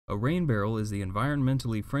A rain barrel is the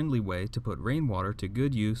environmentally friendly way to put rainwater to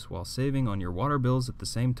good use while saving on your water bills at the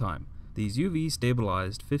same time. These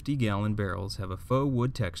UV-stabilized 50-gallon barrels have a faux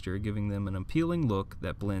wood texture, giving them an appealing look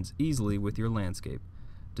that blends easily with your landscape.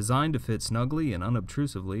 Designed to fit snugly and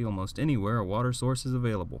unobtrusively almost anywhere a water source is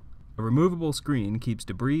available. A removable screen keeps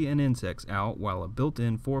debris and insects out, while a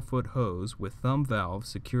built-in 4-foot hose with thumb valve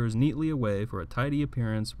secures neatly away for a tidy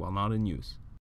appearance while not in use.